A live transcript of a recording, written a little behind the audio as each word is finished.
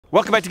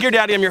Welcome back to Gear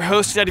Daddy. I'm your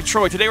host, Daddy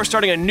Troy. Today we're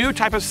starting a new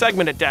type of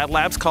segment at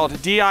DadLabs called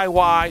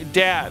DIY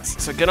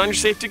Dads. So get on your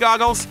safety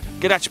goggles,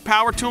 get out your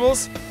power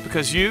tools,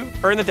 because you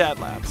are in the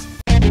DadLabs.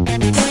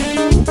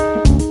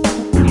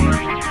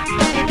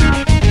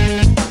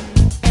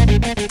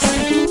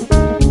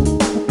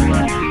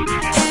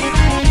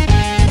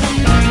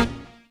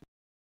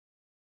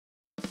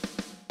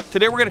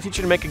 Today we're going to teach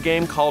you to make a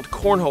game called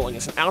cornholing.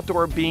 It's an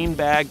outdoor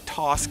beanbag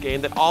toss game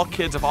that all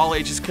kids of all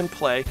ages can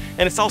play,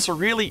 and it's also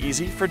really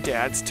easy for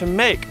dads to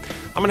make.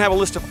 I'm going to have a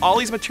list of all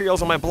these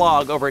materials on my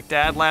blog over at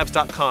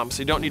dadlabs.com, so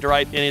you don't need to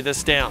write any of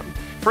this down.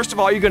 First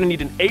of all, you're going to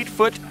need an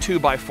 8-foot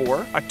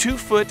 2x4, a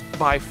 2-foot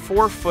by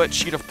 4-foot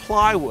sheet of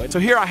plywood. So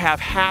here I have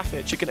 1/2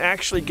 inch. You can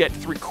actually get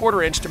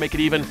 3/4 inch to make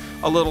it even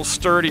a little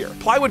sturdier.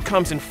 Plywood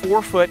comes in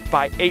 4-foot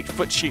by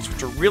 8-foot sheets,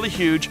 which are really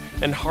huge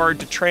and hard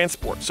to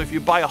transport. So if you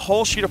buy a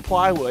whole sheet of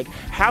plywood,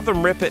 have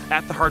them rip it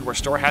at the hardware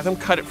store, have them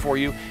cut it for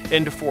you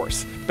into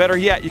 4s. Better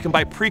yet, you can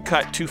buy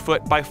pre-cut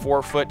 2-foot by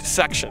 4-foot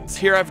sections.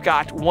 Here I've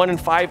got 1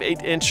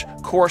 5/8 inch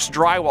coarse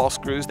drywall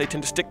screws. They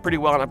tend to stick pretty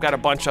well, and I've got a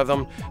bunch of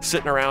them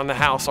sitting around the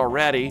house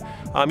already.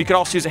 You could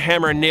also use a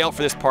hammer and nail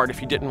for this part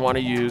if you didn't want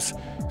to use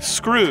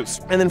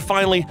screws. And then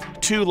finally,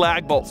 2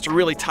 lag bolts to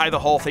really tie the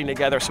whole thing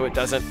together so it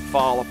doesn't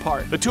fall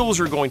apart. The tools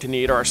you're going to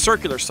need are a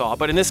circular saw,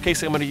 but in this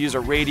case I'm going to use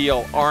a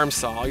radial arm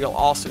saw. You'll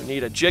also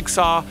need a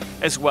jigsaw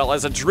as well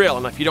as a drill.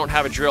 And if you don't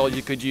have a drill,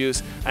 you could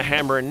use a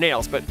hammer and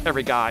nails, but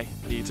every guy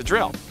needs a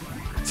drill.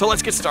 So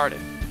let's get started.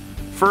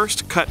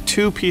 First, cut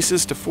 2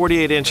 pieces to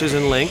 48 inches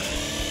in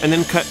length, and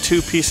then cut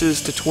 2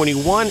 pieces to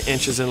 21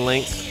 inches in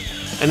length,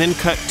 and then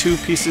cut 2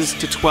 pieces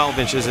to 12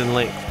 inches in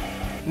length.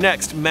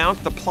 Next,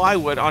 mount the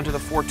plywood onto the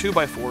 4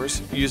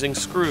 2x4s using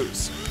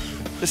screws.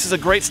 This is a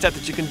great step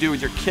that you can do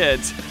with your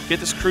kids. Get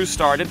the screws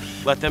started,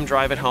 let them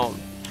drive it home.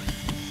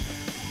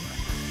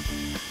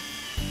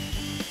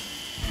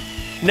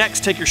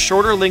 Next, take your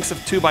shorter lengths of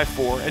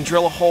 2x4 and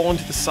drill a hole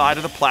into the side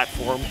of the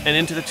platform and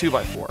into the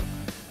 2x4.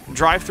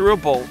 Drive through a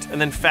bolt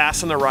and then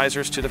fasten the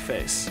risers to the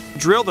face.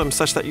 Drill them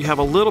such that you have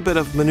a little bit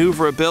of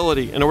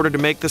maneuverability in order to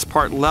make this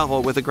part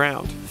level with the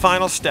ground.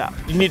 Final step,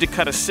 you need to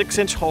cut a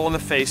 6-inch hole in the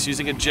face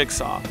using a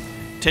jigsaw.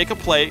 Take a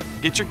plate,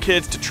 get your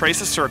kids to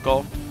trace a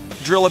circle,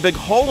 drill a big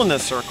hole in the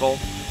circle,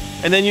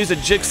 and then use a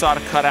jigsaw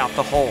to cut out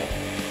the hole.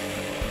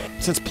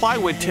 Since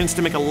plywood tends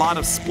to make a lot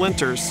of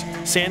splinters,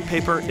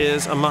 sandpaper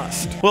is a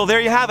must. Well, there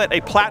you have it,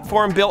 a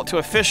platform built to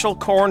official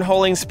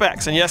cornholing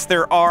specs. And yes,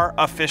 there are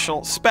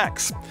official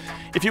specs.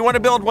 If you want to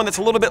build one that's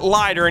a little bit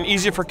lighter and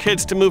easier for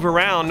kids to move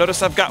around,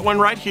 notice I've got one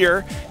right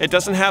here. It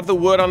doesn't have the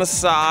wood on the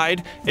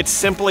side. It's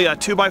simply a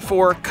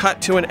 2x4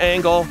 cut to an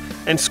angle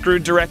and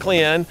screwed directly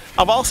in.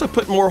 I've also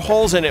put more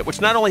holes in it, which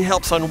not only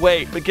helps on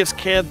weight, but gives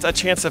kids a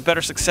chance of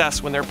better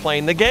success when they're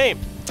playing the game.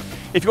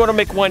 If you want to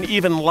make one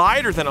even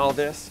lighter than all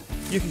this,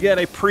 you can get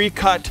a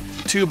pre-cut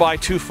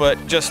 2x2 foot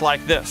just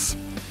like this.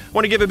 I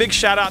want to give a big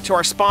shout out to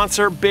our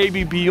sponsor,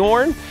 Baby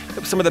Bjorn,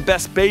 some of the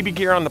best baby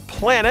gear on the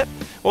planet.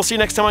 We'll see you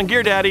next time on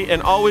Gear Daddy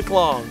and all week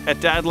long at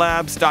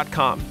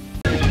dadlabs.com.